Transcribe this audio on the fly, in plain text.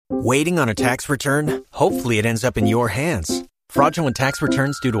Waiting on a tax return? Hopefully it ends up in your hands. Fraudulent tax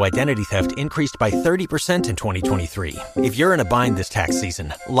returns due to identity theft increased by 30% in 2023. If you're in a bind this tax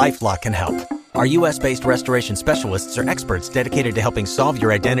season, LifeLock can help. Our U.S.-based restoration specialists are experts dedicated to helping solve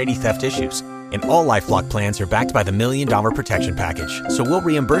your identity theft issues. And all LifeLock plans are backed by the $1 Million Protection Package. So we'll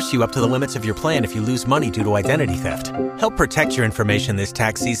reimburse you up to the limits of your plan if you lose money due to identity theft. Help protect your information this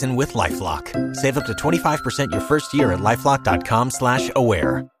tax season with LifeLock. Save up to 25% your first year at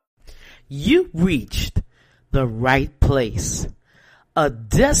LifeLock.com/aware. You reached the right place. A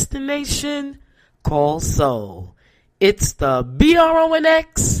destination called Soul. It's the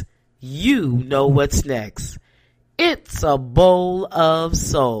BRONX. You know what's next. It's a bowl of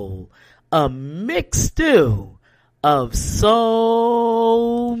soul. A mixed stew of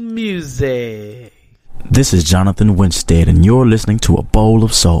soul music. This is Jonathan Winstead, and you're listening to A Bowl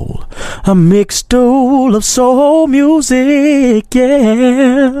of Soul. A mixed stew of soul music,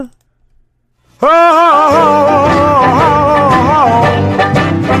 yeah. Oh, oh,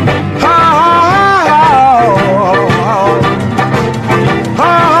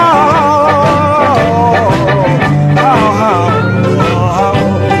 oh,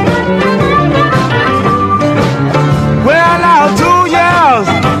 well, now 2 years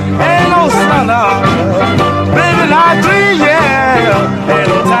ain't no sun up. Baby, now 3 years ain't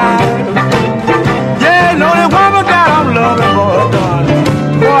no time. Yeah, know the woman that I'm loving, boy, darling.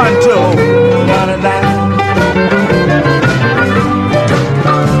 1, 2.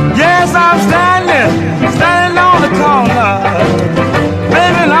 Yes, I'm standing on the corner.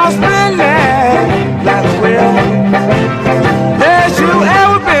 Baby, I'm spinning like a wheel. Yes, you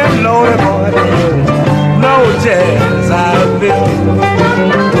ever been loaded, boy? No jazz, I feel.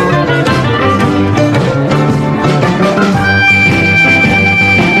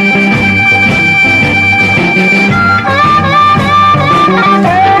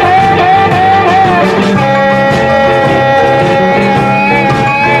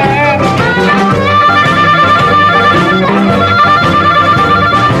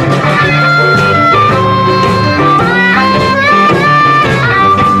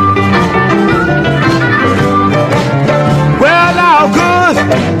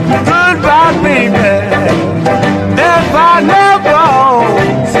 Goodbye, baby. If I never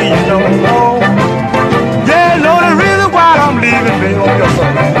see you no more, yeah, know the reason why I'm leaving, baby.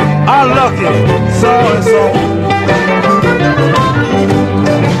 I'm lucky, so and so.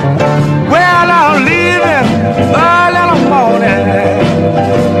 Well, I'm leaving early in the morning.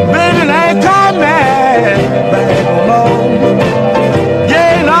 Baby, they ain't coming back no more.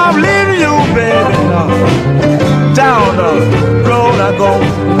 Yeah, and I'm leaving you, baby, now. Down the road I go.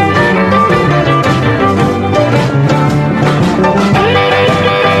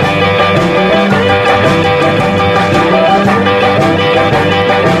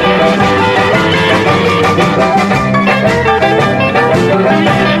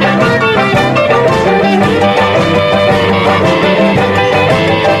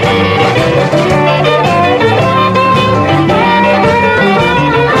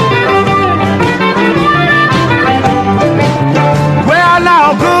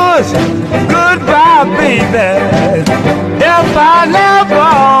 Goodbye, baby. If I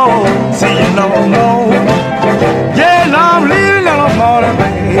never see you no more, yeah, and I'm leaving in the morning,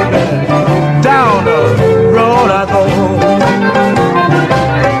 baby. Down the road I go.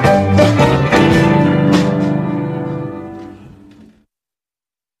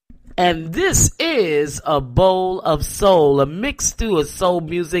 And this is A Bowl of Soul, a mixed stew of soul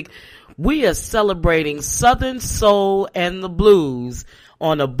music. We are celebrating Southern soul and the blues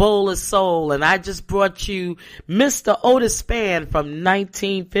on A Bowl of Soul, and I just brought you Mr. Otis Spann from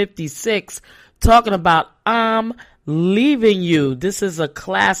 1956 talking about I'm Leaving You. This is a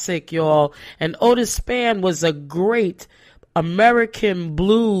classic, y'all, and Otis Spann was a great American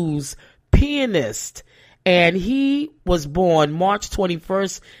blues pianist, and he was born March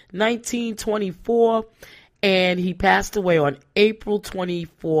 21st, 1924, and he passed away on April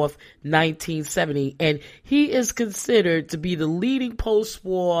 24th, 1970. And he is considered to be the leading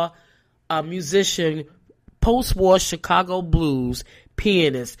post-war musician, post-war Chicago blues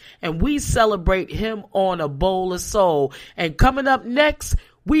pianist. And we celebrate him on A Bowl of Soul. And coming up next,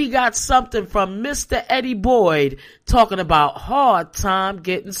 we got something from Mr. Eddie Boyd talking about hard time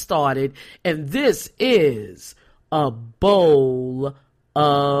getting started. And this is A Bowl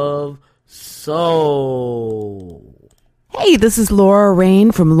of Soul. Hey, this is Laura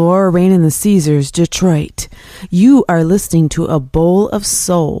Rain from Laura Rain and the Caesars, Detroit. You are listening to A Bowl of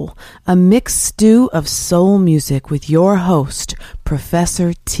Soul, a mixed stew of soul music with your host,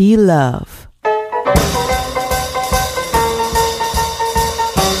 Professor T. Love.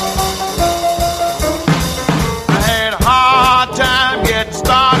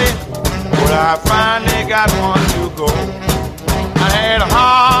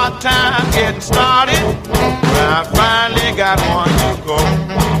 time getting started, but I finally got one to go.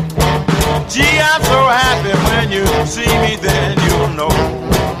 Gee, I'm so happy when you see me, then you'll know.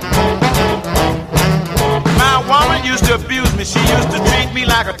 My woman used to abuse me, she used to treat me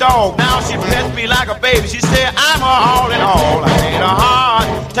like a dog. Now she pets me like a baby, she said I'm her all in all. I had a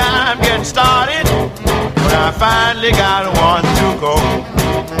hard time getting started, but I finally got one to go.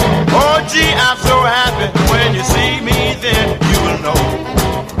 Oh gee, I'm so happy when you see me, then you will know.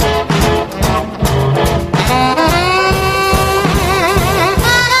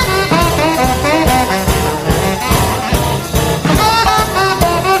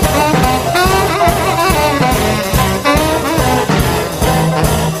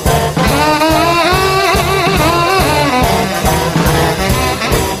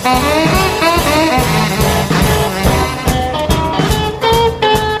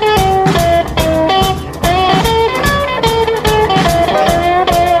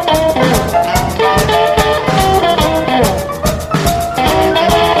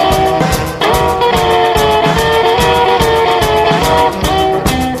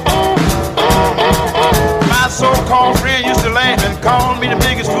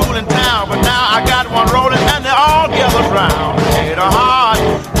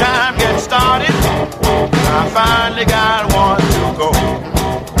 Finally got one to go.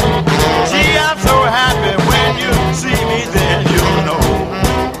 Gee, I'm so happy when you see me, then you'll know.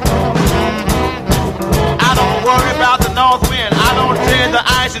 I don't worry about the north wind, I don't dread the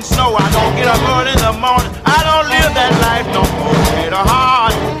ice and snow. I don't get up early in the morning, I don't live that life no more. Had a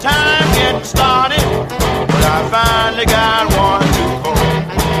hard time getting started, but I finally got one to go.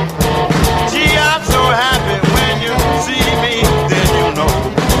 Gee, I'm so happy when you see me, then you'll know.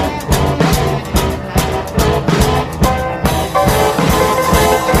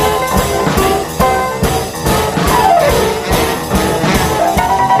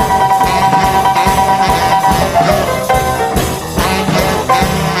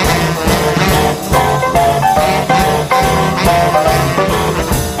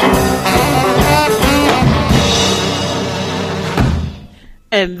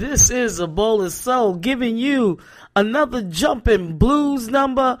 And this is A Bowl of Soul, giving you another jumping blues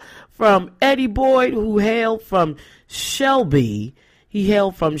number from Eddie Boyd, who hailed from Shelby. He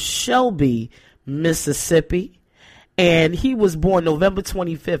hailed from Shelby, Mississippi. And he was born November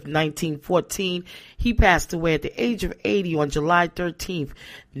 25th, 1914. He passed away at the age of 80 on July 13th,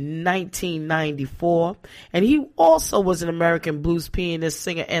 1994. And he also was an American blues pianist,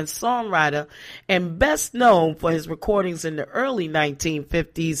 singer, and songwriter, and best known for his recordings in the early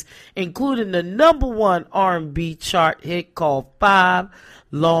 1950s, including the #1 R&B chart hit called 5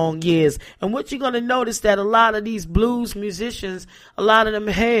 Long Years. And what you're going to notice that a lot of these blues musicians, a lot of them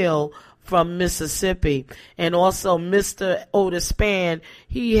hail from Mississippi. And also Mr. Otis Spann,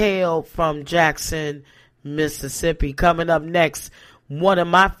 he hailed from Jackson, Mississippi. Coming up next, one of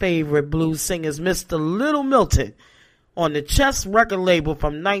my favorite blues singers, Mr. Little Milton, on the Chess record label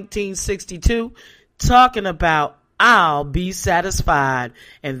from 1962, talking about I'll Be Satisfied.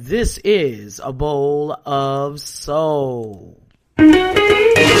 And this is A Bowl of Soul.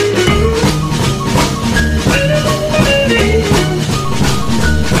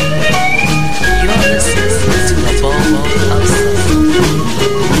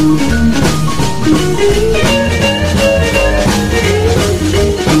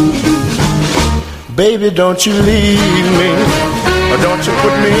 Baby, don't you leave me, or don't you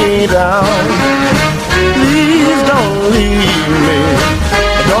put me down. Please don't leave me,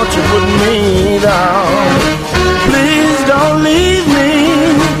 or don't you put me down. Please don't leave me,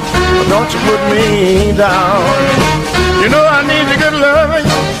 or don't you put me down. You know I need your good loving,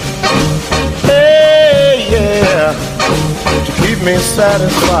 hey, yeah, to keep me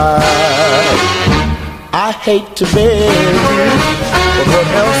satisfied. I hate to beg you, but what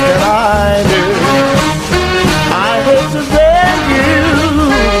else can I do? I hate to beg you,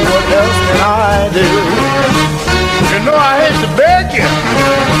 what else can I do? You know I hate to beg you,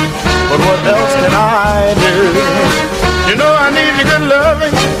 but what else can I do? You know I need your good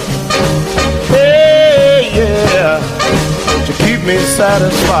loving, hey, yeah, to keep me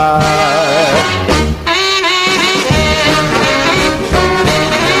satisfied.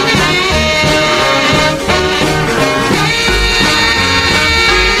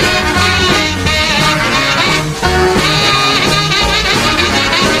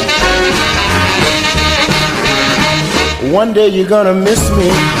 One day you're gonna miss me,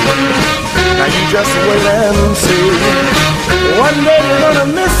 now you just wait and see. One day you're gonna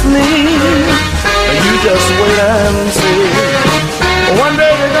miss me, now you just wait and see. One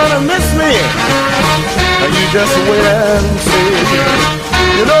day you're gonna miss me, now you just wait and see.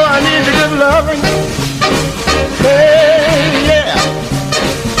 You know I need your good loving. Hey, yeah.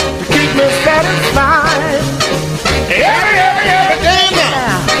 To keep me satisfied. Every day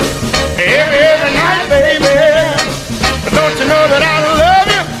now. Every night, baby. Don't you know that I love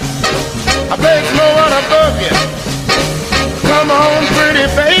you? I beg no one above you. Come on, pretty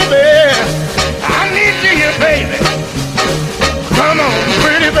baby. I need you here, baby. Come on,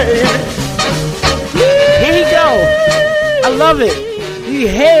 pretty baby. Here he go. I love it. He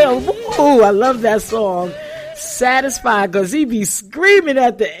hailed. Woo, I love that song. Satisfied, because he be screaming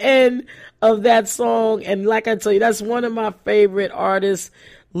at the end of that song. And like I tell you, that's one of my favorite artists,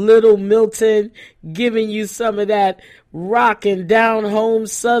 Little Milton, giving you some of that rockin' down home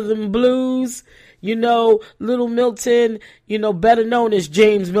Southern blues. You know, Little Milton, you know, better known as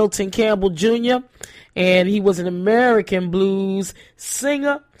James Milton Campbell Jr., and he was an American blues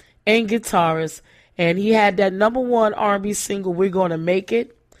singer and guitarist, and he had that #1 R&B single, We're Gonna Make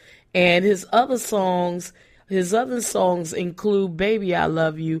It, and his other songs include Baby I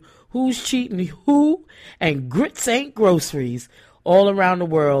Love You, Who's Cheating Who, and Grits Ain't Groceries, all around the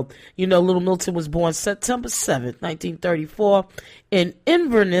world. You know, Little Milton was born September 7th, 1934, in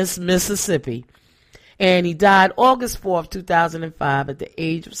Inverness, Mississippi. And he died August 4th, 2005 at the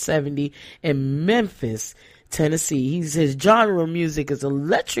age of 70 in Memphis, Tennessee. His genre of music is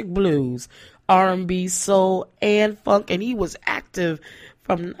electric blues, R&B, soul, and funk. And he was active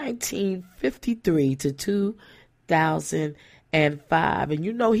from 1953 to 2005. And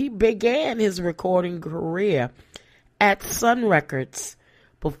you know, he began his recording career at Sun Records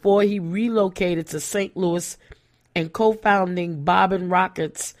before he relocated to St. Louis and co-founding Bobbin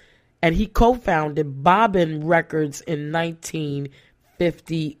Records. And he co-founded Bobbin Records in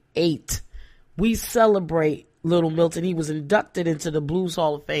 1958. We celebrate Little Milton. He was inducted into the Blues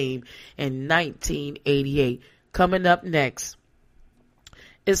Hall of Fame in 1988. Coming up next,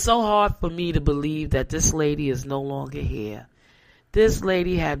 it's so hard for me to believe that this lady is no longer here. This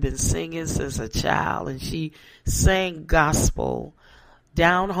lady had been singing since a child, and she sang gospel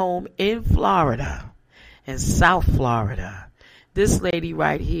down home in Florida, in South Florida. This lady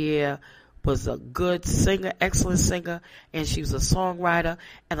right here was a good singer, excellent singer, and she was a songwriter,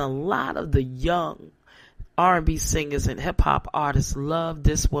 and a lot of the young R&B singers and hip-hop artists love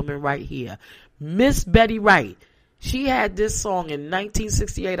this woman right here, Miss Betty Wright. She had this song in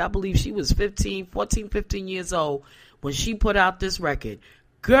 1968. I believe she was 15 years old when she put out this record,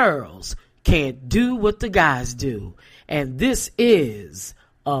 Girls Can't Do What the Guys Do. And this is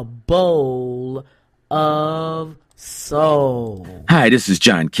A Bowl of Soul. Hi, this is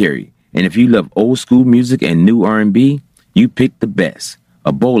John Kerry, and if you love old school music and new R&B, you picked the best.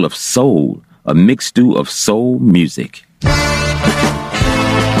 A Bowl of Soul, a mixed stew of soul music. The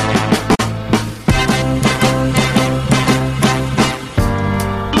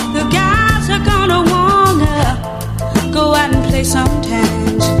guys are gonna wanna go out and play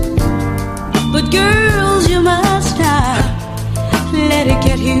sometimes, but girls, you must not let it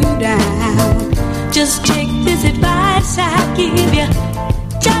get you down. Just take this advice I give you,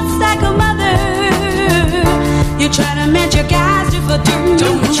 just like a mother. You try to match your guys to for two.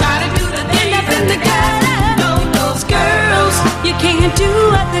 Don't try to do the thing up in the gutter. No, those girls, you can't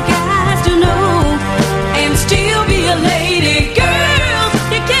do what the guys do, no, and still be a lady. Girls,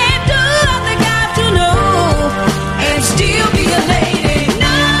 you can't do what the guys do, no, and still be a lady.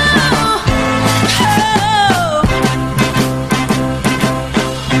 No, oh.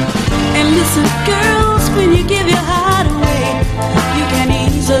 And listen, girls, when you give your heart away, you can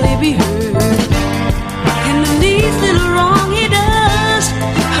easily be hurt. And the least little wrong he does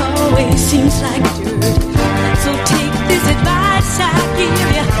always seems like dirt. So take this advice I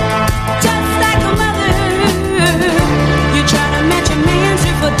give you, just like a mother. You try to match a man's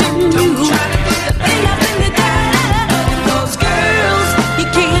if I do. Don't try to put the thing up in the gutter. Those girls, you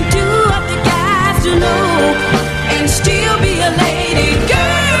can't do what the guys do, no, and still be a lady.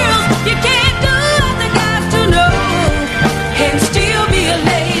 Girls, you can't do what the guys do, no, and still be a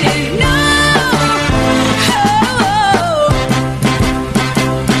lady. No. Oh.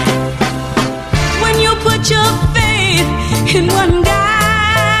 When you put your faith in one guy,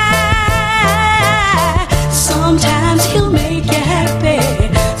 sometimes he'll make you happy,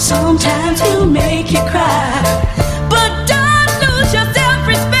 sometimes he'll make you cry. But don't lose your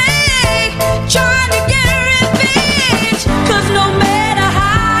self-respect trying to get revenge, 'cause no matter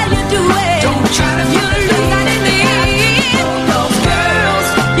how you do it, don't try to you lose out in the end. Those girls,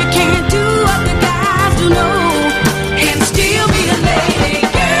 you can't do what the guys do, no, and still be a lady.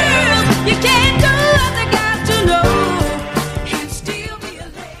 Girls, you can't do what the guys do, no, and still be a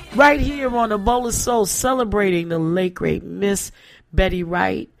lady. Right here on A Bowl of Soul, celebrating the late great Miss Betty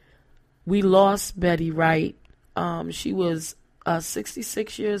Wright. We lost Betty Wright. She was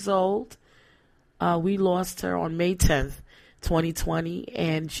 66 years old. We lost her on May 10th, 2020,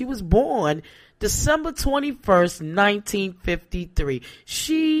 and she was born December 21st, 1953.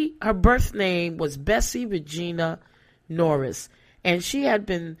 Her birth name was Bessie Regina Norris, and she had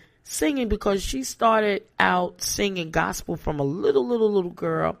been singing because she started out singing gospel from a little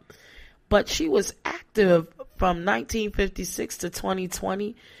girl, but she was active from 1956 to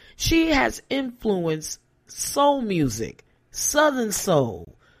 2020. She has influenced soul music, southern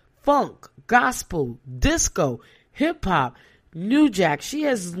soul, funk, gospel, disco, hip-hop, new jack. She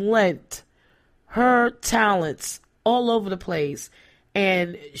has lent her talents all over the place,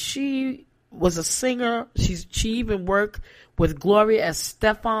 and she was a singer. She even worked with Gloria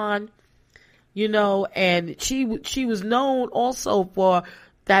Estefan, and she was known also for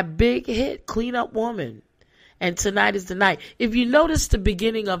that big hit, Clean Up Woman, and Tonight Is the Night. If you notice the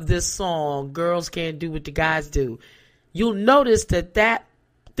beginning of this song, Girls Can't Do What the Guys Do, you'll notice that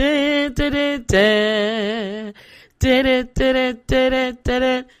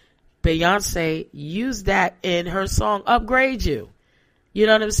Beyonce used that in her song Upgrade You. You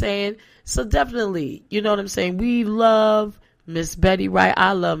know what I'm saying? So definitely, you know what I'm saying? We love Miss Betty Wright.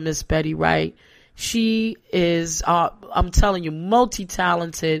 I love Miss Betty Wright. She is, I'm telling you,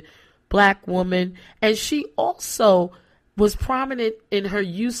 multi-talented black woman. And she also was prominent in her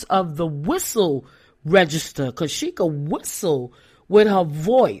use of the whistle register, because she could whistle with her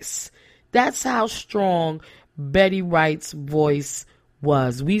voice. That's how strong Betty Wright's voice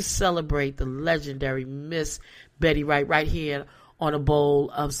was. We celebrate the legendary Miss Betty Wright right here on A Bowl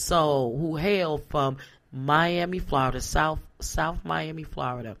of Soul, who hail from Miami, Florida, South Miami,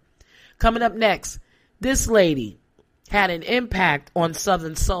 Florida. Coming up next, this lady had an impact on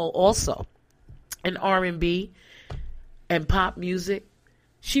Southern soul also, in R&B and pop music.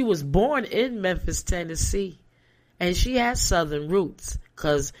 She was born in Memphis, Tennessee, and she has Southern roots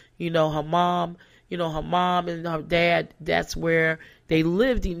because, her mom and her dad, that's where they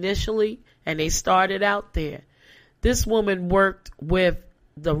lived initially, and they started out there. This woman worked with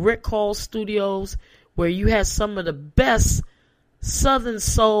the Rick Hall Studios, where you had some of the best Southern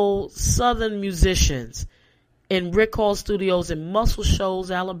soul, Southern musicians in Rick Hall Studios in Muscle Shoals,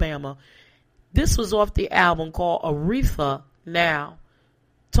 Alabama. This was off the album called Aretha Now,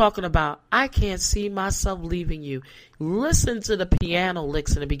 talking about I Can't See Myself Leaving You. Listen to the piano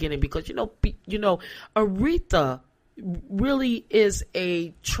licks in the beginning, because Aretha really is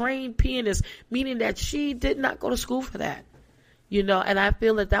a trained pianist, meaning that she did not go to school for that. And I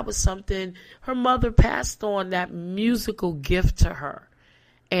feel that was something her mother passed on, that musical gift to her.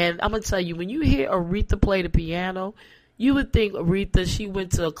 And I'm going to tell you, when you hear Aretha play the piano, you would think Aretha, she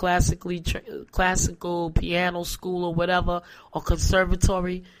went to a classical piano school or whatever, or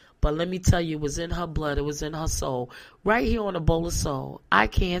conservatory. But let me tell you, it was in her blood. It was in her soul. Right here on A Bowl of Soul, I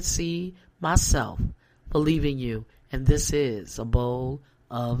Can't See Myself for Leaving You. And this is A Bowl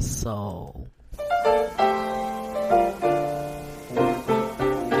of Soul.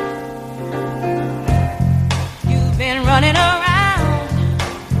 You've been running around,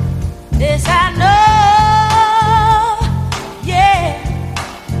 this I know, yeah.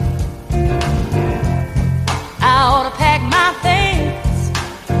 I ought to pack my things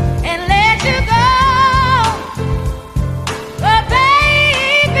and let you go. But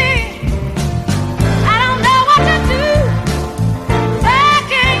baby, I don't know what to do, 'cause I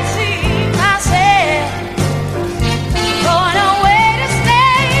can't see myself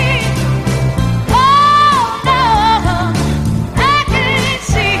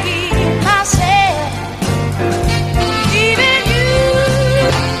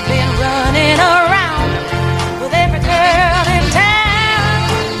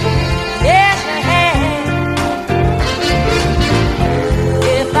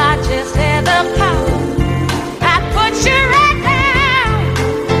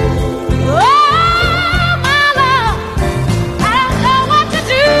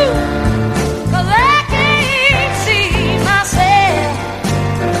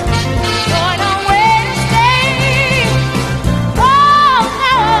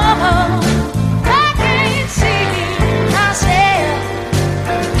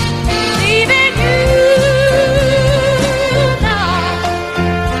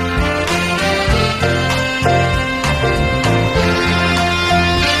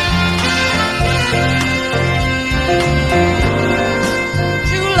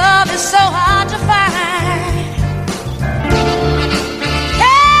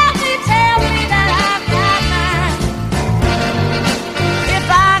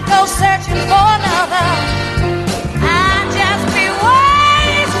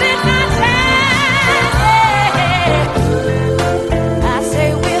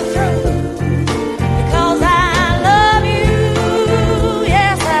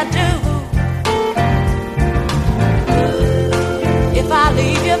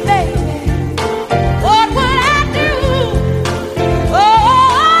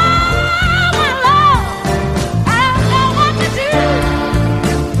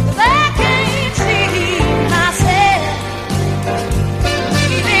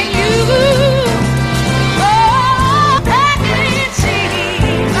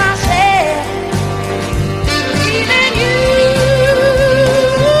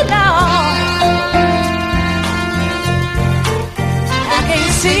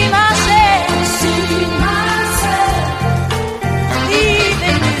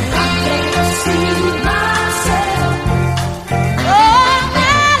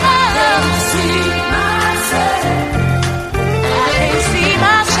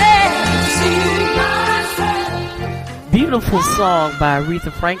Beautiful song by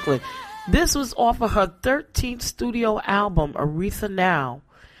Aretha Franklin. This was off of her 13th studio album, Aretha Now,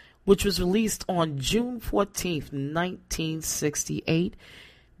 which was released on June 14th, 1968.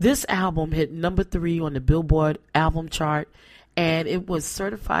 This album hit number 3 on the Billboard album chart, and it was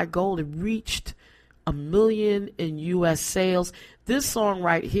certified gold. It reached 1 million in U.S. sales. This song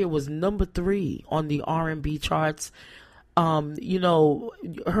right here was number 3 on the R&B charts. You know,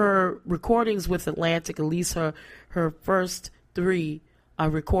 her recordings with Atlantic, at least her first 3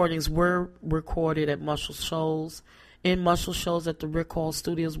 recordings were recorded at Muscle Shoals at the Rick Hall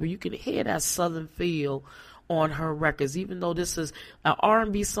Studios, where you can hear that Southern feel on her records. Even though this is an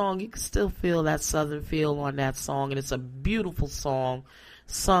R&B song, you can still feel that Southern feel on that song, and it's a beautiful song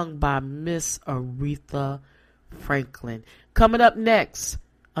sung by Miss Aretha Franklin. Coming up next,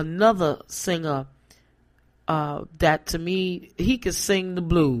 another singer that to me, he can sing the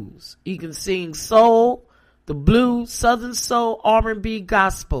blues. He can sing soul, the blues, Southern soul, R&B,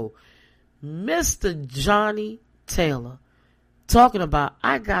 gospel. Mr. Johnny Taylor, talking about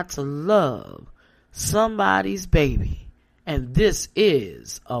I Got to Love Somebody's Baby. And this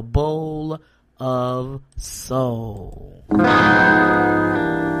is A Bowl of Soul.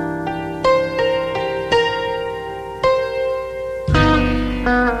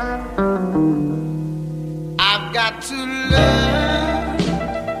 I've got to love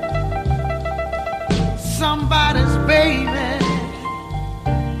somebody's baby,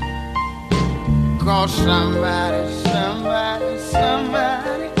 'cause somebody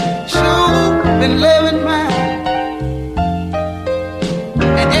sure been loving mine.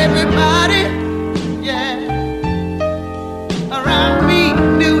 And everybody, yeah, around me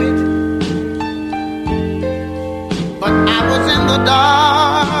knew it, but I was in the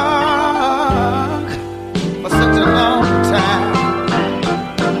dark for such a long time.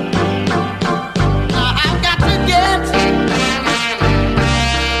 Now I've got to get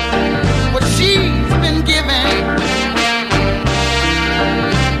what she's been giving,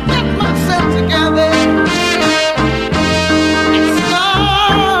 get myself together and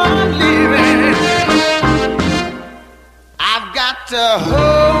start living. I've got to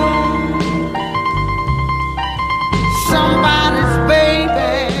hold somebody's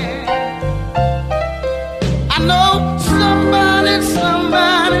baby. I know somebody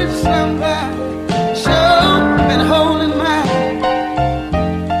sure been holding mine.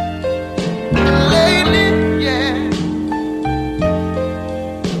 And lately, yeah,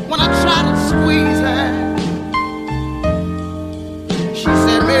 when I try to squeeze her, she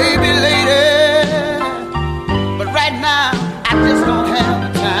said maybe later, but right now I just don't have the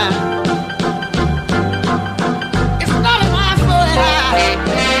time. It's not my fault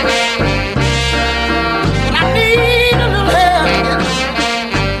but I need a little help.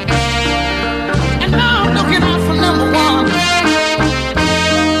 And now I'm looking out for number one.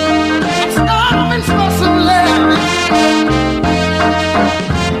 I'm starving for some love.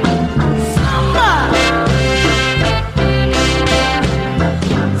 Somebody.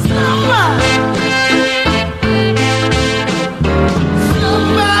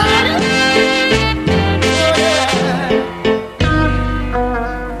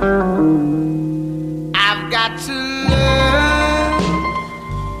 I've got to love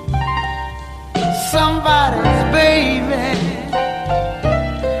somebody's baby.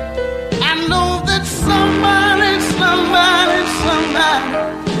 I know that somebody,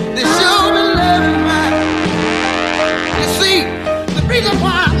 they sure been loving mine. You see, the reason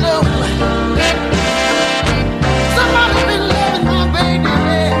why I know somebody's been loving my baby,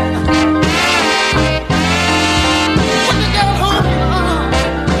 yeah. When they got home,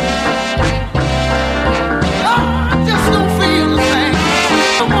 I just don't feel the same.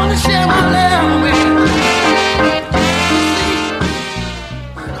 I wanna share my love with you.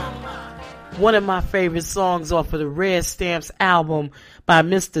 One of my favorite songs off of the Red Stamps album by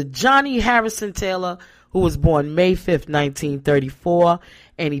Mr. Johnny Harrison Taylor, who was born May 5th, 1934,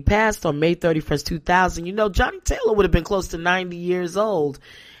 and he passed on May 31st, 2000. You know, Johnny Taylor would have been close to 90 years old,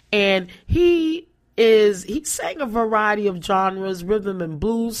 and he sang a variety of genres, rhythm and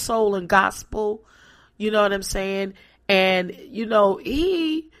blues, soul and gospel, you know what I'm saying? And, you know,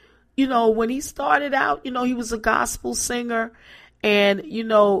 when he started out, you know, he was a gospel singer, and, you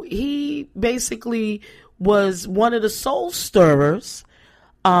know, he basically was one of the soul stirrers.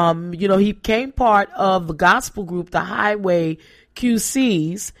 You know, he became part of the gospel group, the Highway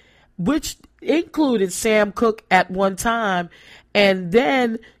QCs, which included Sam Cooke at one time. And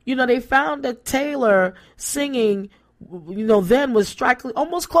then, you know, they found that Taylor singing then was strikingly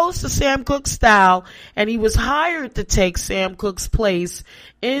almost close to Sam Cooke's style, and he was hired to take Sam Cooke's place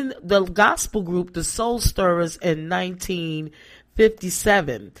in the gospel group, the Soul Stirrers, in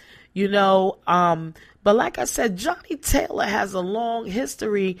 1957. But like I said, Johnny Taylor has a long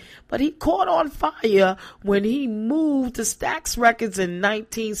history, but he caught on fire when he moved to Stax Records in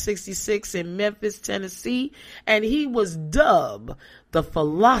 1966 in Memphis, Tennessee, and he was dubbed the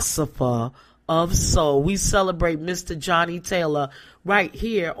philosopher of soul. We celebrate Mr. Johnny Taylor right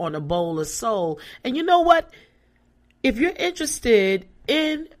here on A Bowl of Soul. And you know what? If you're interested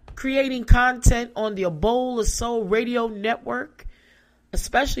in creating content on the A Bowl of Soul radio network,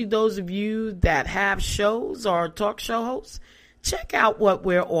 especially those of you that have shows or talk show hosts, check out what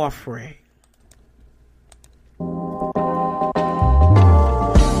we're offering.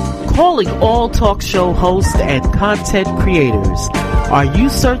 Calling all talk show hosts and content creators. Are you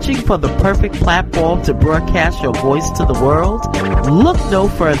searching for the perfect platform to broadcast your voice to the world? Look no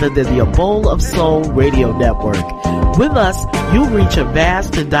further than the A Bowl of Soul radio network. With us, you'll reach a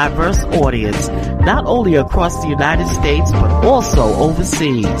vast and diverse audience, not only across the United States, but also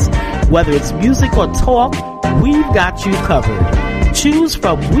overseas. Whether it's music or talk, we've got you covered. Choose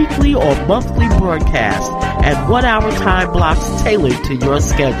from weekly or monthly broadcasts and 1-hour time blocks tailored to your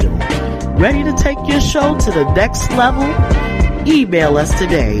schedule. Ready to take your show to the next level? Email us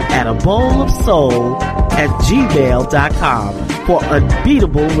today at abowlofsoul@gmail.com for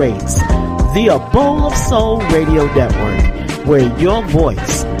unbeatable rates. The A Bowl of Soul Radio Network, where your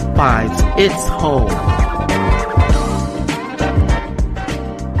voice finds its home.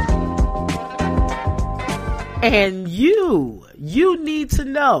 And you need to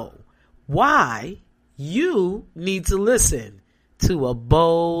know why you need to listen to A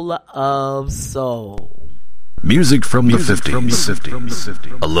Bowl of Soul. Music from the 50s,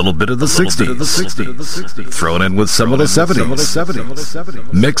 a little bit of the 60s, thrown in with some of the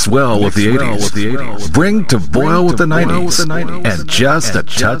 70s, mix well with the 80s, bring to boil with the 90s, and just a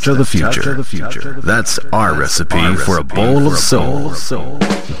touch of the future. That's our recipe for A Bowl of Soul.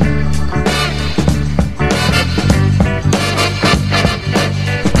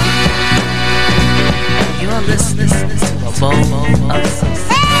 You're listening to A Bowl of Soul.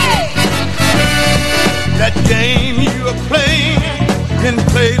 That game you are playing been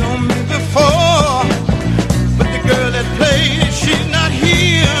played on me before, but the girl that played, she's not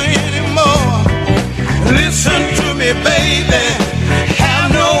here anymore. Listen to me, baby,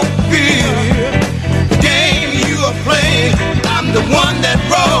 have no fear. The game you are playing, I'm the one that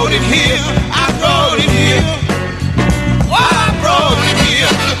brought it here. I brought it here. Oh, I brought it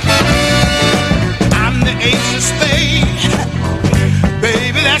here. I'm the ace of spades,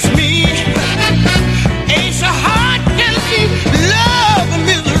 baby, that's me. Ace of heart can be love and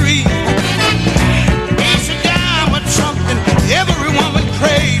misery. Ace of diamond, something every woman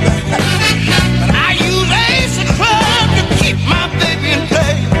craves. But I use ace of club to keep my baby in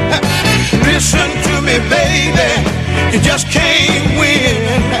play. Listen to me, baby, you just can't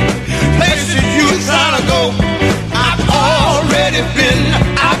win. Places you trying to go, I've already been.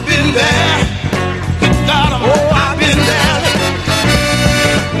 I've been there. Good God, oh, I've been there.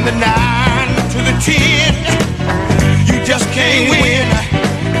 The 9 to the 10, you just can't win.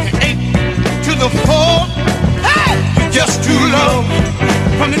 8 to the 4, hey, you're just too low.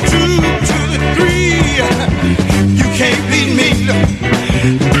 From the 2 to the 3, you can't beat me.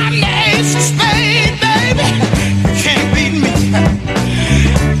 I'm the ace of spades, baby. You can't beat me.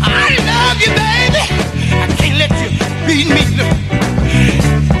 I love you, baby. I can't let you beat me.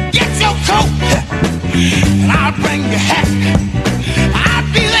 Get your coat, and I'll bring your hat. I'll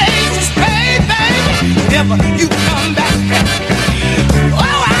be the ace of spades, baby, whenever you come back.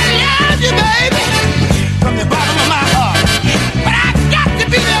 Oh, I love you, baby, from the bottom of my heart. But I got to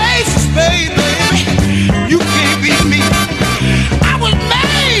be the ace of spades, baby. You can't beat me. I was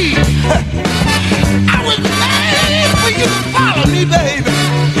made for you to follow me, baby.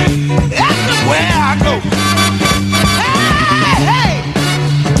 Everywhere I go. Hey, hey.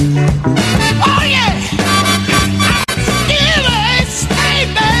 Oh, yeah.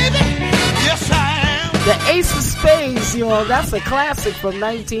 The Ace of Spades, that's a classic from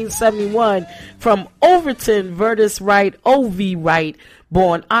 1971 from Overton Vertus Wright, O.V. Wright,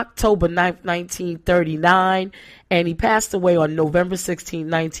 born October 9th, 1939, and he passed away on November 16,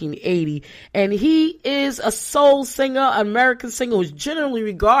 1980. And he is a soul singer, American singer who's generally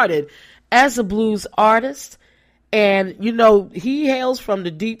regarded as a blues artist. And, he hails from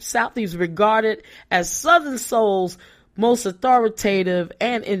the Deep South. He's regarded as Southern Soul's most authoritative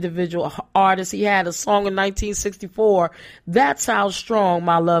and individual artist. He had a song in 1964, That's How Strong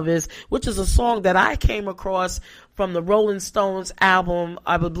My Love Is, which is a song that I came across from the Rolling Stones album,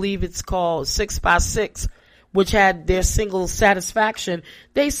 I believe it's called 6x6, which had their single Satisfaction.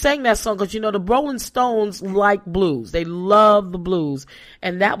 They sang that song because, the Rolling Stones like blues. They love the blues.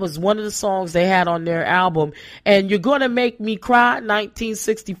 And that was one of the songs they had on their album. And You're Gonna Make Me Cry,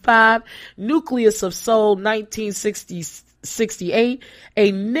 1965. Nucleus of Soul, 1968.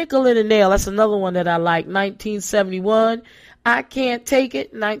 A Nickel and a Nail, that's another one that I like, 1971. I Can't Take It,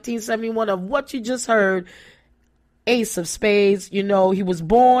 1971. Of what you just heard, Ace of Spades. He was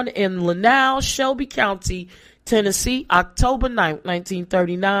born in Lanao, Shelby County, Tennessee, October 9th,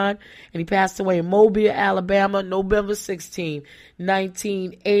 1939, and he passed away in Mobile, Alabama, November 16,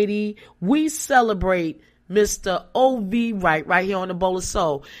 1980. We celebrate Mr. O.V. Wright right here on the Bowl of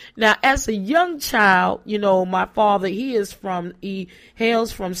Soul. Now, as a young child, my father, he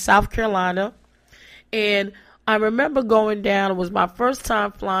hails from South Carolina, and I remember going down. It was my first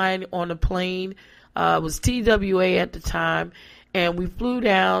time flying on a plane. It was TWA at the time, and we flew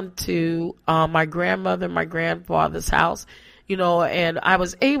down to my grandmother and my grandfather's house, and I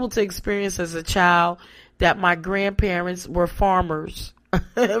was able to experience as a child that my grandparents were farmers.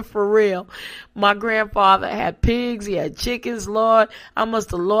 For real. My grandfather had pigs, he had chickens. Lord, I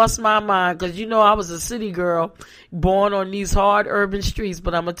must have lost my mind because I was a city girl born on these hard urban streets.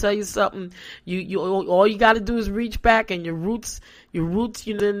 But I'm gonna tell you something, you all you gotta do is reach back, and your roots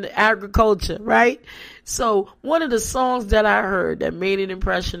in agriculture, right? So one of the songs that I heard that made an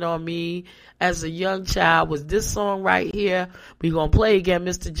impression on me as a young child was this song right here. We're going to play again,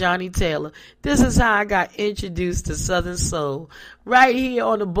 Mr. Johnny Taylor. This is how I got introduced to Southern Soul. Right here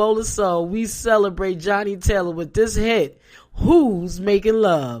on the Bowl of Soul, we celebrate Johnny Taylor with this hit, Who's Making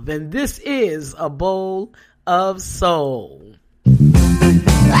Love? And this is a Bowl of Soul. Give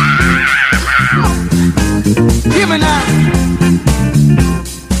me now.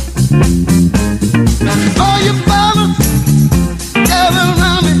 All you fellas, gather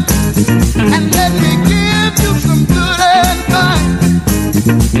around me and let me give you some good advice.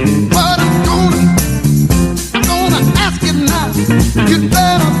 What I'm gonna ask you now. You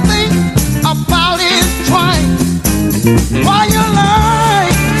better think about it twice. Why you lie,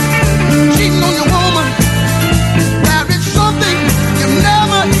 cheating on your woman? There is something you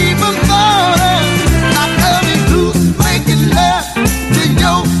never even thought of. Now tell me who's making love to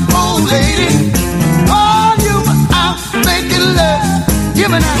your old lady? Are you out making love? Give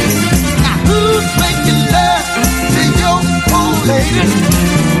me that. Now who's making love to your old lady?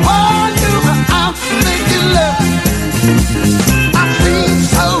 Are you out making love? I've seen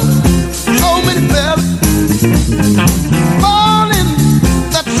so many fellas falling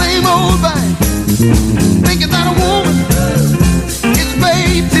that same old thing, thinking that a woman is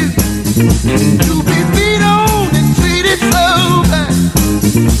made to be beat on and treated so bad.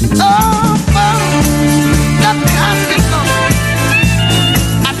 Oh, that can't be done.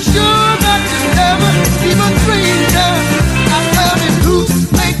 I'm sure that you never even dreamed of. Now tell me who's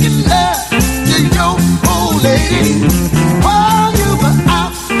making love to your old lady while you were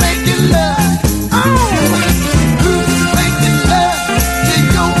out making love. Oh, who's making love to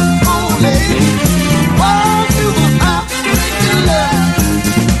your old lady while you were out making love?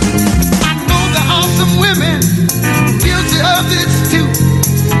 I know there are some women guilty of this too.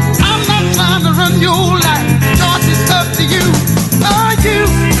 I'm not trying to run your life. Choice is up to you. Oh, you.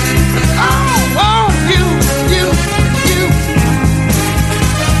 Oh, you.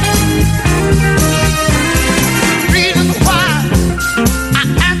 Reason why I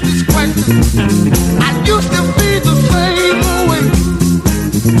ask this question, I used to be the same way.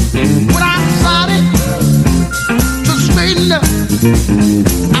 When I decided to straighten up, I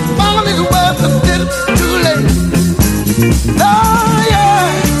found it was a little too late. Oh yeah,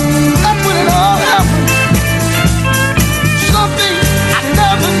 that's when it all happened. Something I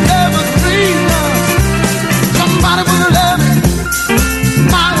never dreamed of. Somebody would love me,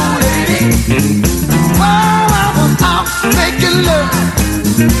 my old lady, while I was out making love.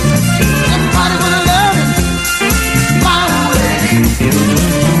 Somebody would love me, my old lady,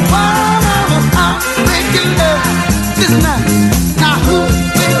 while I was out making love. Listen now who's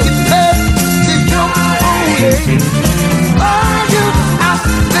making love to your old lady? While you out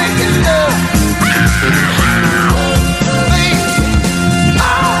making love, baby,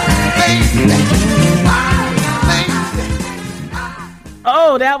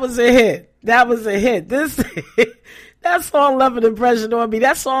 Oh, that was a hit. That was a hit. That song left an impression on me.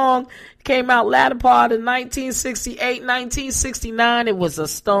 That song came out latter part of 1968, 1969. It was a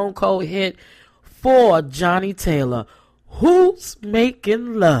stone cold hit for Johnny Taylor. Who's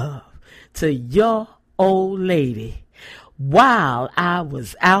making love to your old lady? while I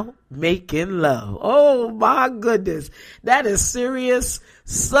was out making love. Oh my goodness. That is serious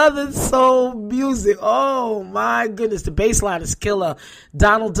Southern soul music. Oh my goodness. The bass line is killer.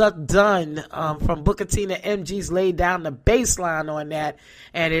 Donald Duck Dunn from Booker T and the MGs laid down the bass line on that,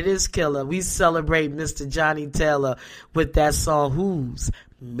 and it is killer. We celebrate Mr. Johnny Taylor with that song, Who's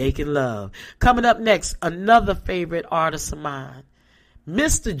Making Love. Coming up next, another favorite artist of mine,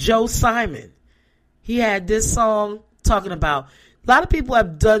 Mr. Joe Simon. He had this song talking about, a lot of people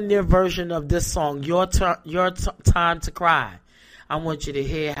have done their version of this song, Your Time to Cry. I want you to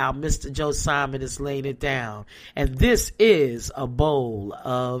hear how Mr. Joe Simon is laying it down. And this is A Bowl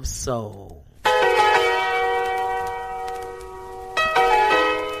of Soul.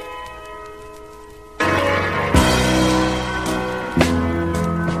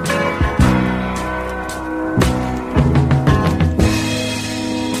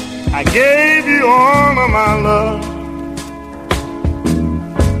 I gave you all of my love,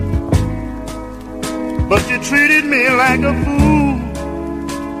 but you treated me like a fool.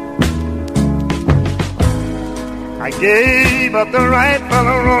 I gave up the right for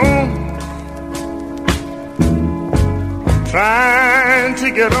the wrong, trying to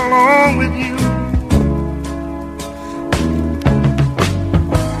get along with you.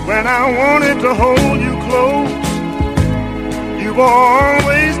 When I wanted to hold you close, you were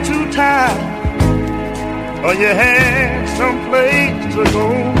always too tired, or you had some place to go.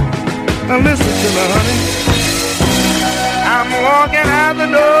 Now listen to me, honey. I'm walking out the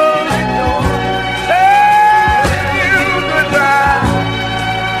door, telling you goodbye.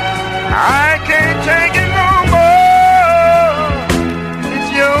 I can't take it no more. It's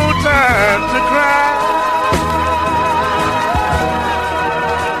your time to cry.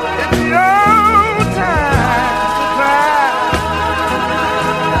 It's your time to cry.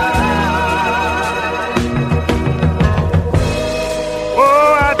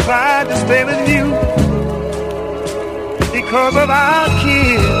 Oh, I tried to stay with you because of our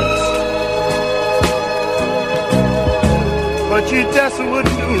kids, but you just wouldn't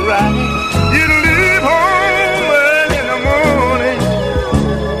do right. You'd leave home early in the morning,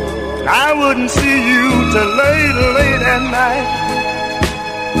 I wouldn't see you till late at night.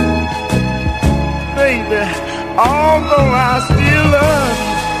 Baby, although I still love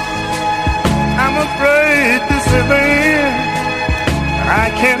you, I'm afraid this is the end. I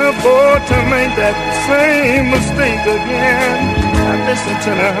can't afford to make that same mistake again. Now listen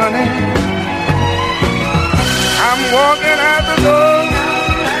to me, honey. I'm walking out the door,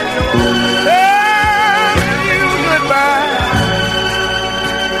 telling you goodbye.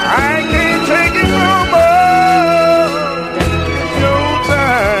 I can't take it no more. It's your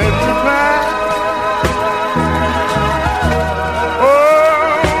time to cry.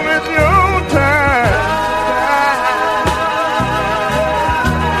 Oh, it's your time to cry.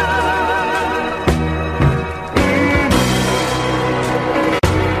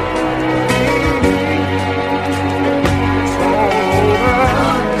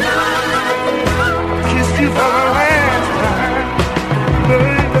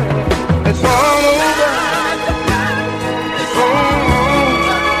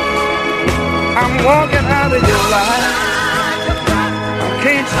 Walking out of your life, I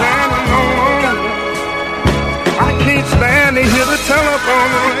can't stand it no longer. I can't stand to hear the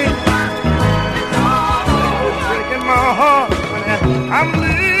telephone ring. It's breaking my heart. I'm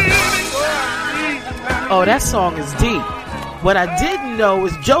leaving. Oh, that song is deep. What I didn't know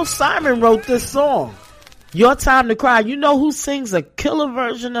is Joe Simon wrote this song, Your Time to Cry. You know who sings a killer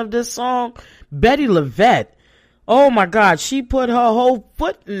version of this song? Betty LaVette. Oh my God, she put her whole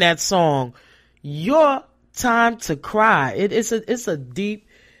foot in that song. Your Time to Cry. It's a deep,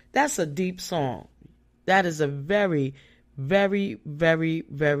 that's a deep song. That is a very, very, very,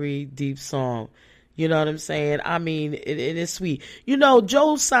 very deep song. You know what I'm saying? I mean, it is sweet. You know,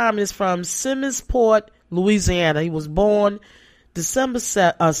 Joe Simon is from Simmonsport, Louisiana. He was born September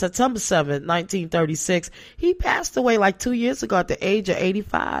 7th, 1936. He passed away like 2 years ago at the age of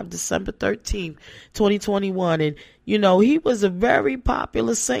 85, December 13th, 2021. And, you know, he was a very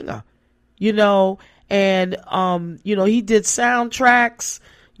popular singer. You know, and, you know, he did soundtracks,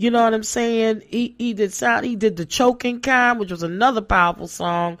 you know what I'm saying? He did the Choking Kind, which was another powerful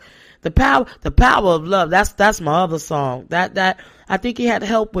song. The Power of Love. That's my other song. That, I think he had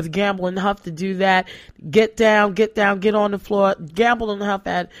help with Gamble and Huff to do that. Get Down, Get on the Floor. Gamble and Huff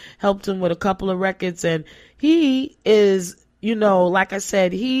had helped him with a couple of records, and he is, you know, like I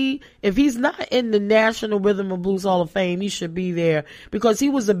said, if he's not in the National Rhythm and Blues Hall of Fame, he should be there because he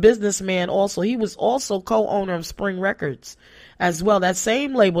was a businessman also. He was also co-owner of Spring Records as well, that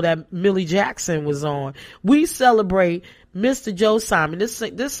same label that Millie Jackson was on. We celebrate Mr. Joe Simon.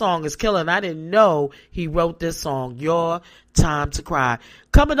 This song is killing. I didn't know he wrote this song, Your Time to Cry.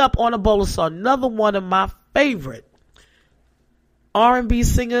 Coming up on a bowl of soul, another one of my favorite R&B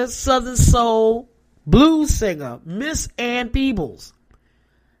singer, Southern Soul, blues singer, Miss Ann Peebles.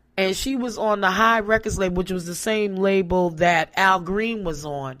 And she was on the High Records label, which was the same label that Al Green was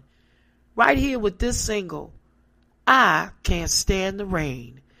on. Right here with this single, I Can't Stand the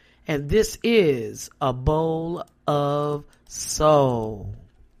Rain. And this is A Bowl of Soul.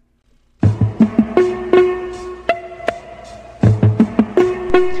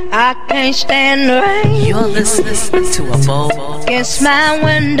 I can't stand the rain. You're listening to A Bowl against my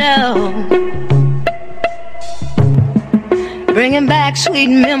window, bringing back sweet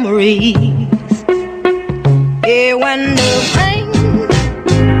memories. Yeah, when the rain,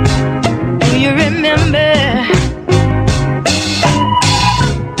 do you remember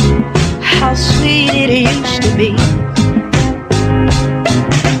how sweet it used to be?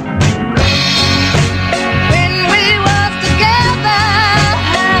 When we were together,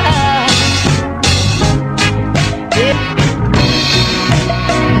 yeah.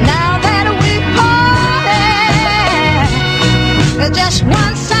 Now that we parted, there's just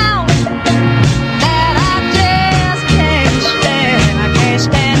one sound that I just can't stand. I can't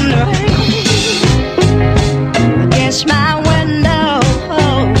stand the rain against my window,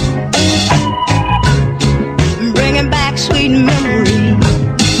 bringing back sweet memories.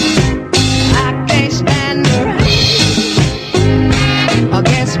 I can't stand the rain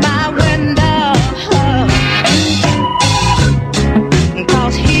against my window,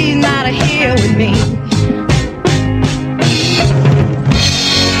 'cause he's not here with me.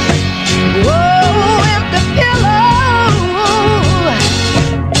 Whoa, empty pillow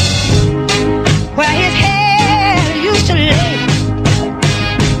where his head used to lay.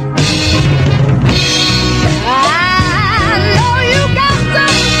 I know you got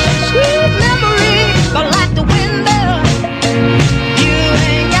some sweet memories, but like the window, you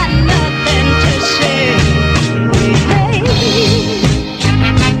ain't got nothing to say. Hey.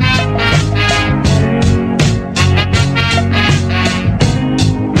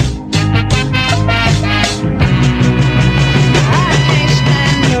 I can't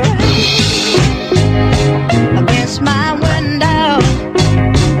stand the rain against my window,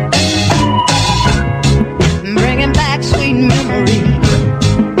 bringing back sweet memories.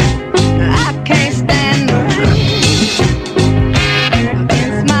 I can't stand the rain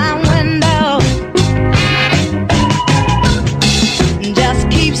against my window, just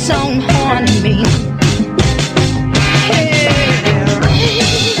keeps on haunting me. Yeah, rain,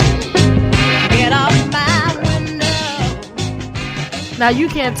 get off my window. Now you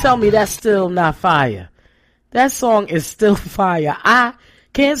can't tell me that's still not fire. That song is still fire. I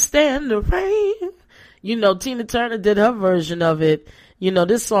can't stand the rain. You know, Tina Turner did her version of it. You know,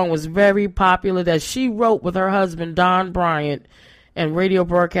 this song was very popular that she wrote with her husband, Don Bryant, and radio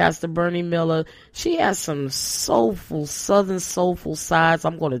broadcaster Bernie Miller. She has some soulful, southern soulful sides.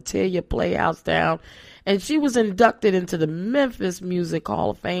 I'm going to tear your playhouse down. And she was inducted into the Memphis Music Hall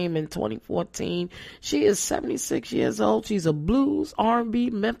of Fame in 2014. She is 76 years old. She's a blues,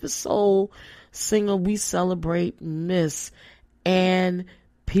 R&B, Memphis soul singer. We celebrate Miss Ann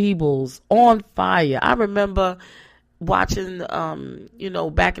Peebles on fire. I remember watching, you know,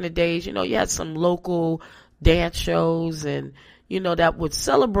 back in the days, you know, you had some local dance shows and, you know, that would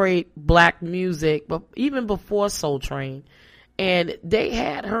celebrate black music, but even before Soul Train. And they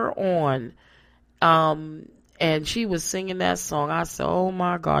had her on, and she was singing that song. I said, oh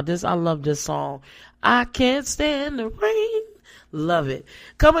my God, I love this song. I can't stand the rain. Love it.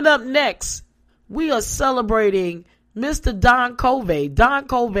 Coming up next, we are celebrating Mr. Don Covey. Don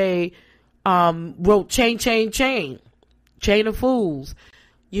Covey wrote Chain, Chain, Chain, Chain of Fools,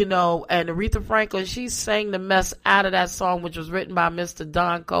 you know, and Aretha Franklin, she sang the mess out of that song, which was written by Mr.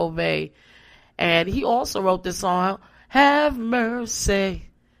 Don Covey. And he also wrote this song, Have Mercy,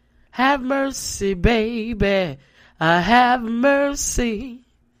 baby, have mercy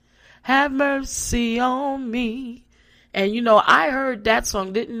on me. And, you know, I heard that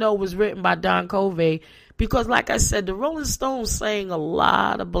song, didn't know it was written by Don Covey, because, like I said, the Rolling Stones sang a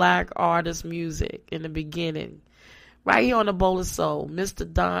lot of black artist music in the beginning. Right here on the Bowl of Soul,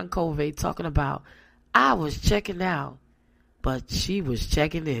 Mr. Don Covey talking about, I was checking out, but she was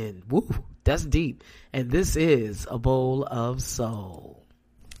checking in. Woo, that's deep. And this is A Bowl of Soul.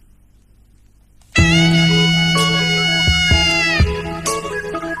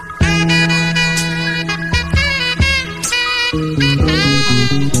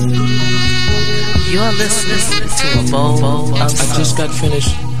 You're listening to A Bowl of Soul. I just got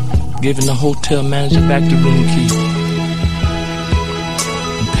finished giving the hotel manager back the room key.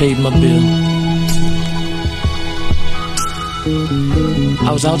 paid my bill.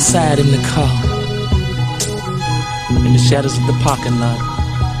 I was outside in the car, in the shadows of the parking lot,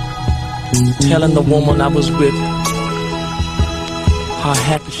 telling the woman I was with how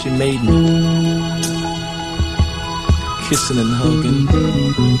happy she made me, kissing and hugging.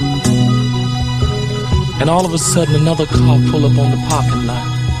 And all of a sudden another car pulled up on the parking lot.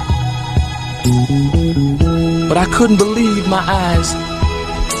 But I couldn't believe my eyes,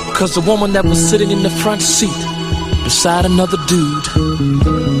 'cause the woman that was sitting in the front seat beside another dude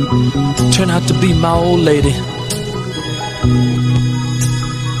turned out to be my old lady.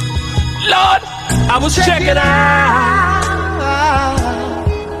 Lord, I was checking out,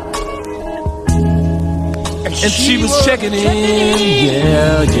 and she was checking in.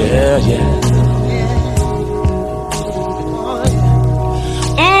 Yeah, yeah, yeah.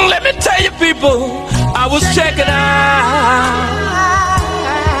 Let me tell you, people, I was checking out,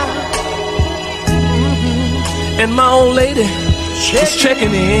 and my old lady was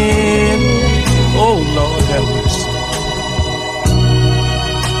checking in. Oh, Lord have mercy.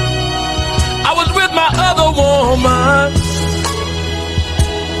 I was with my other woman,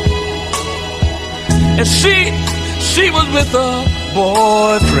 and she was with her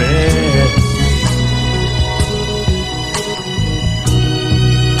boyfriend.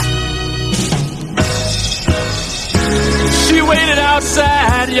 She waited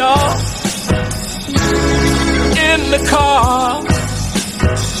outside, y'all, in the car,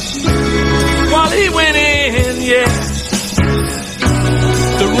 while he went in, yeah,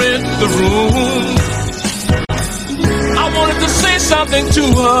 to rent the room. I wanted to say something to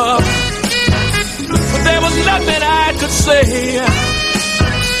her, but there was nothing I could say,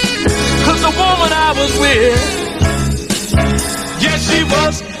 'cause the woman I was with, yes, she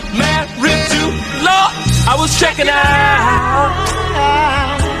was married to Lord. I was checking out,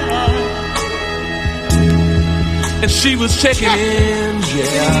 and she was checking in.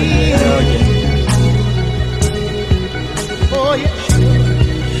 Yeah, yeah, yeah. Oh, yeah.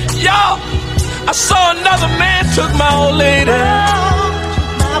 Y'all, I saw another man took my old lady.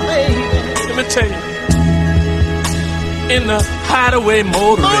 My baby. Let me tell you, in the hideaway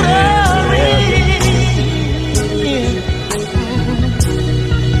motorway.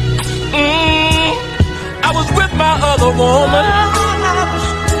 I was with my other woman,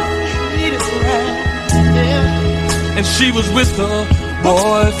 and she was with her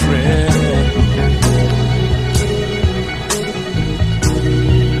boyfriend.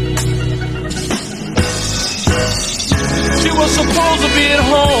 She was supposed to be at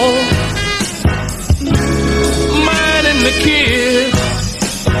home, minding the kids.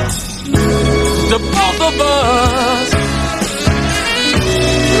 The both of us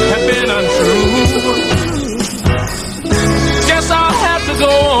have been untrue. Guess I'll have to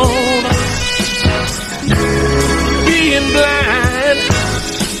go on being blind.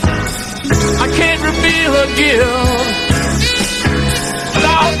 I can't reveal her guilt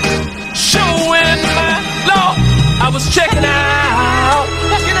without showing my Lord. I was checking out,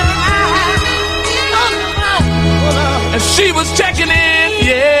 and she was checking in.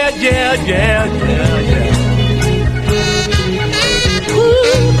 Yeah, yeah, yeah, yeah, yeah.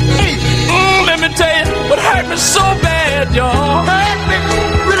 Ooh, let me tell you what hurt me so bad, y'all.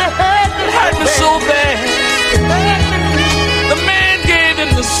 Really hurt me so bad. The man gave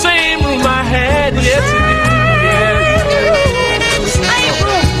in the same room I had. Yes, he did. Yeah. Same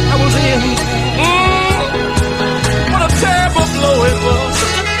room I was in. What a terrible blow it was.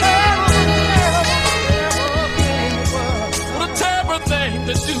 What a terrible thing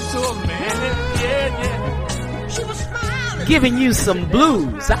to do to a man. Yeah, yeah. She was smiling. Giving you some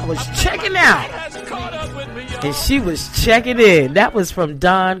blues. I was checking out, and she was checking in. That was from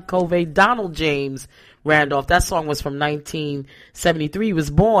Don Covey, Donald James Randolph. That song was from 1973. He was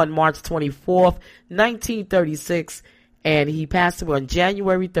born March 24th, 1936, and he passed away on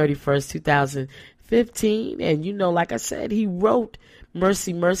January 31st, 2015. And you know, like I said, he wrote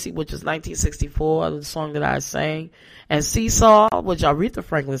Mercy Mercy, which was 1964, the song that I sang, and Seesaw, which Aretha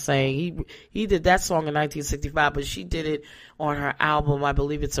Franklin sang. He did that song in 1965, but she did it on her album, I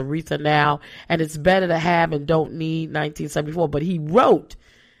believe it's Aretha Now, and It's Better to Have and Don't Need, 1974. But he wrote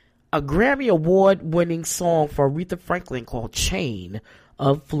a Grammy Award winning song for Aretha Franklin called Chain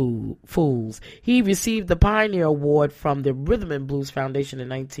of Fools. He received the Pioneer Award from the Rhythm and Blues Foundation in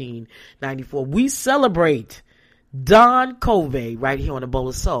 1994. We celebrate Don Covey right here on the Bowl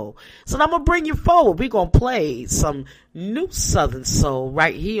of Soul. So now I'm going to bring you forward. We're going to play some new Southern Soul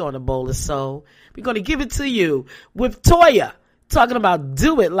right here on the Bowl of Soul. We're going to give it to you with Toya talking about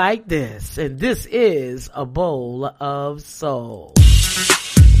Do It Like This. And this is a Bowl of Soul.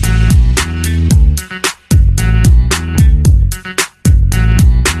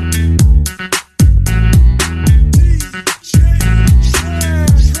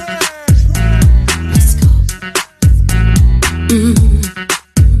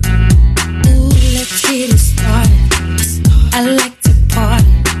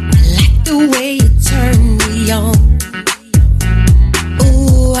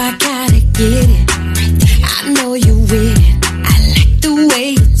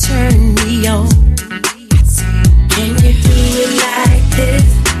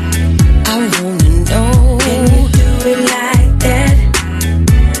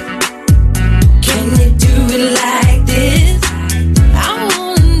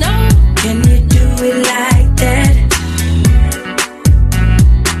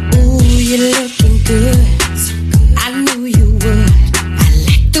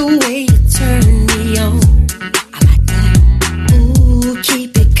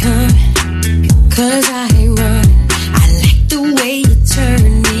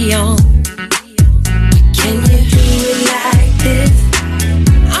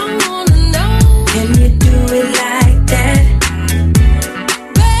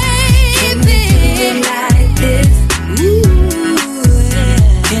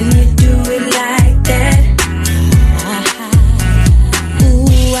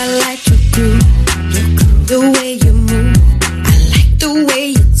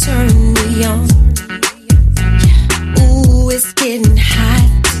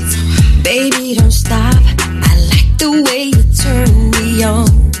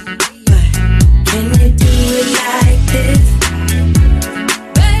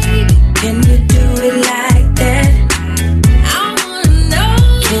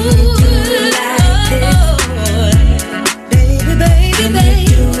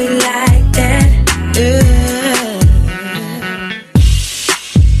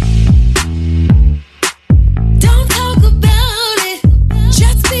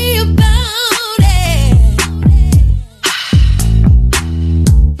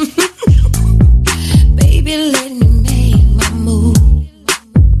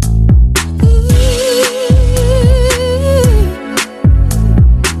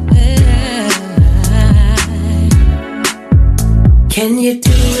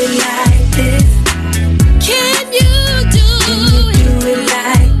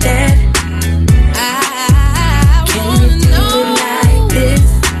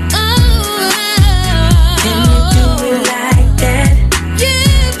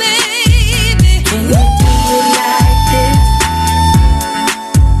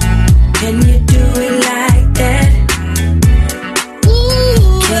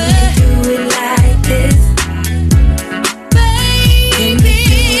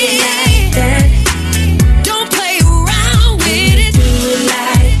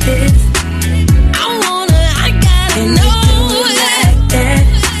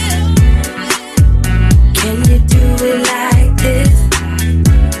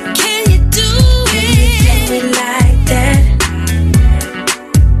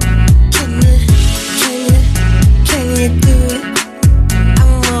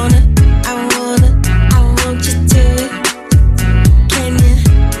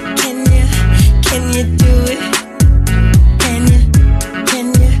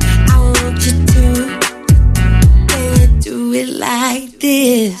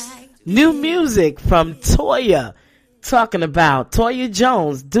 music from Toya, talking about Toya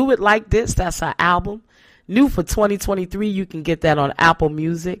Jones, Do It Like This. That's her album. New for 2023. You can get that on Apple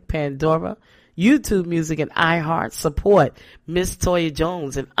Music, Pandora, YouTube Music, and iHeart. Support Miss Toya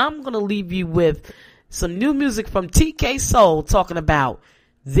Jones. And I'm going to leave you with some new music from TK Soul, talking about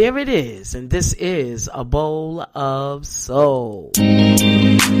There It Is. And this is A Bowl of Soul.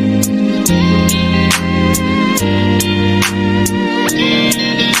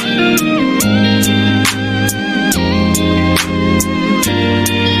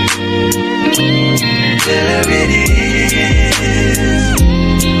 There it is.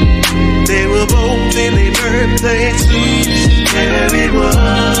 They were both in their birthday suits. There it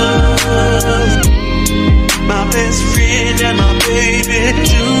was. My best friend and my baby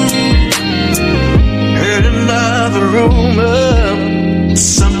too. Heard another rumor,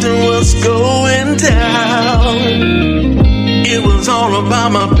 something was going down. It was all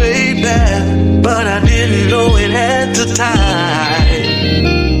about my baby, but I didn't know it at the time.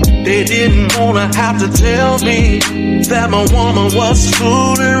 They didn't wanna have to tell me that my woman was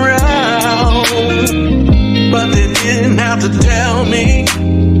fooling around, but they didn't have to tell me.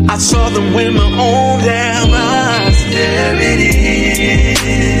 I saw them with my own damn eyes. There it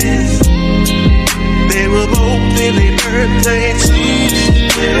is. They were both in their birthday suits.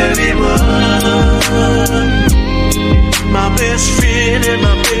 There it was. My best friend and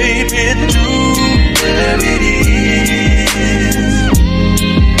my baby too. There it is.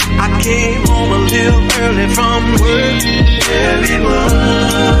 I came home a little early from work. There it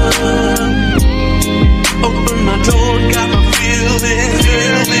was. Opened my door, got my feelings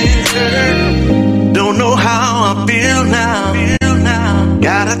hurt. Don't know how I feel now.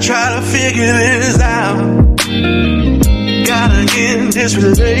 Gotta try to figure this out. Gotta end this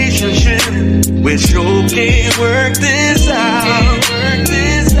relationship. We sure can't work this out.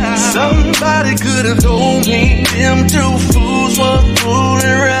 Somebody could have told me them two fools were fooling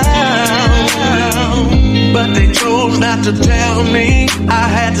around, but they chose not to tell me. I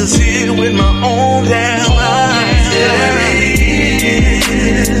had to see it with my own damn eyes. There it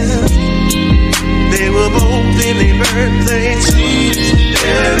is. They were both in their birthday suits.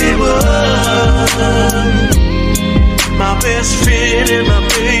 There it was. My best friend and my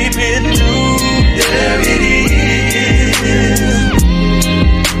baby too. There it is.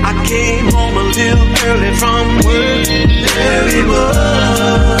 I came home a little early from work. There it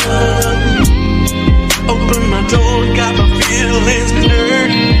was. Opened my door, got my feelings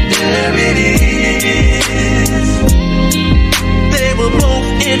hurt. There it is. They were both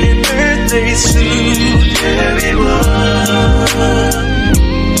in their birthday suit. There it was.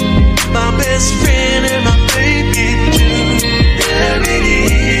 My best friend and my baby too. There it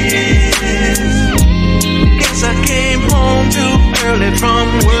is. Guess I came home too early from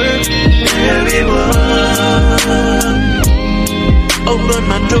work. There it was. Opened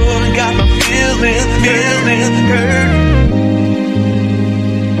my door and got my feelings hurt.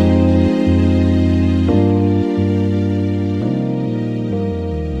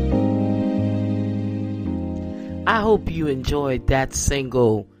 I hope you enjoyed that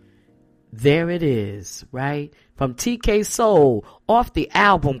single, There It Is, right? From TK Soul, off the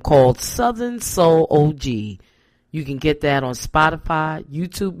album called Southern Soul OG. You can get that on Spotify,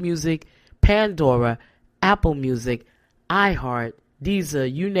 YouTube Music, Pandora, Apple Music, iHeart,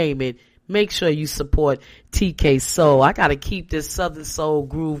 Deezer, you name it. Make sure you support TK Soul. I got to keep this Southern Soul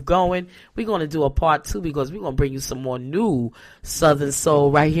groove going. We're going to do a part 2 because we're going to bring you some more new Southern Soul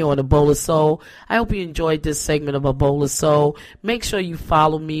right here on A Bowl of Soul. I hope you enjoyed this segment of A Bowl of Soul. Make sure you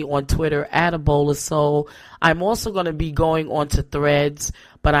follow me on Twitter at A Bowl of Soul. I'm also going to be going on to Threads,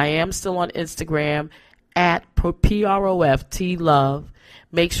 but I am still on Instagram at PROFT Love.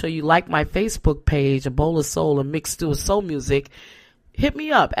 Make sure you like my Facebook page, A Bowl of Soul, a mixed stew of soul music. Hit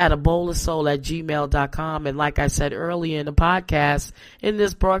me up at abowlofsoul@gmail.com. And like I said earlier in the podcast, in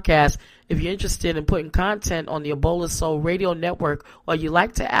this broadcast, if you're interested in putting content on the A Bowl of Soul Radio Network, or you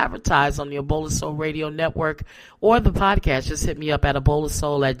like to advertise on the A Bowl of Soul Radio Network or the podcast, just hit me up at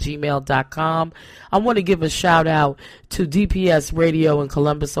abowlofsoul@gmail.com. I want to give a shout out to DPS Radio in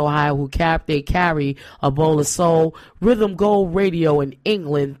Columbus, Ohio, who they carry A Bowl of Soul. Rhythm Gold Radio in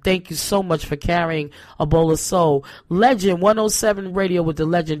England, thank you so much for carrying A Bowl of Soul. Legend 107 Radio with the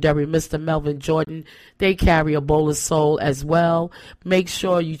legendary Mr. Melvin Jordan, they carry A Bowl of Soul as well. Make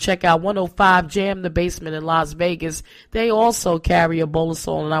sure you check out 105 Jam the Basement in Las Vegas. They also carry A Bowl of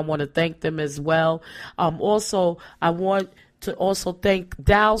Soul, and I want to thank them as well. Also, I want to also thank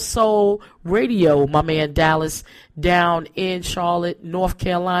Dow Soul Radio, my man Dallas, down in Charlotte, North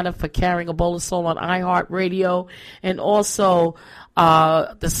Carolina, for carrying A Bowl of Soul on iHeartRadio, and also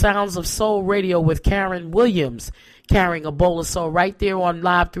the Sounds of Soul Radio with Karen Williams, carrying A Bowl of Soul right there on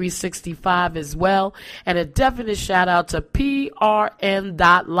Live 365 as well. And a definite shout out to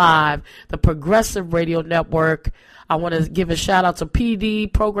PRN.Live, the Progressive Radio Network. I want to give a shout out to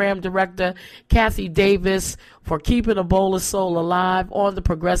PD Program Director Kathy Davis for keeping A Bowl of Soul alive on the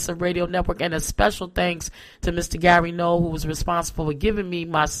Progressive Radio Network, and a special thanks to Mr. Gary Noel, who was responsible for giving me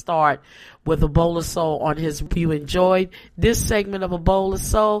my start with A Bowl of Soul on his. You enjoyed this segment of A Bowl of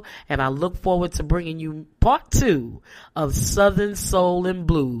Soul, and I look forward to bringing you part 2 of Southern Soul and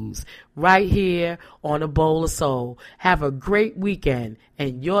Blues right here on A Bowl of Soul. Have a great weekend,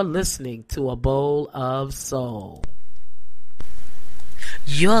 and you're listening to A Bowl of Soul.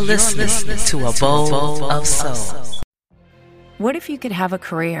 You're listening to A Bowl of Soul. What if you could have a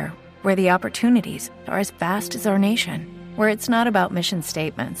career where the opportunities are as vast as our nation, where it's not about mission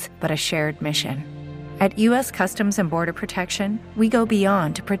statements, but a shared mission? At U.S. Customs and Border Protection, we go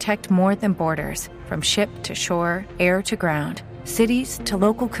beyond to protect more than borders. From ship to shore, air to ground, cities to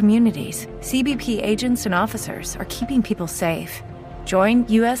local communities, CBP agents and officers are keeping people safe. Join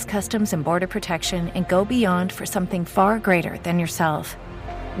U.S. Customs and Border Protection and go beyond for something far greater than yourself.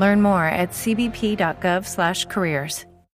 Learn more at cbp.gov/careers.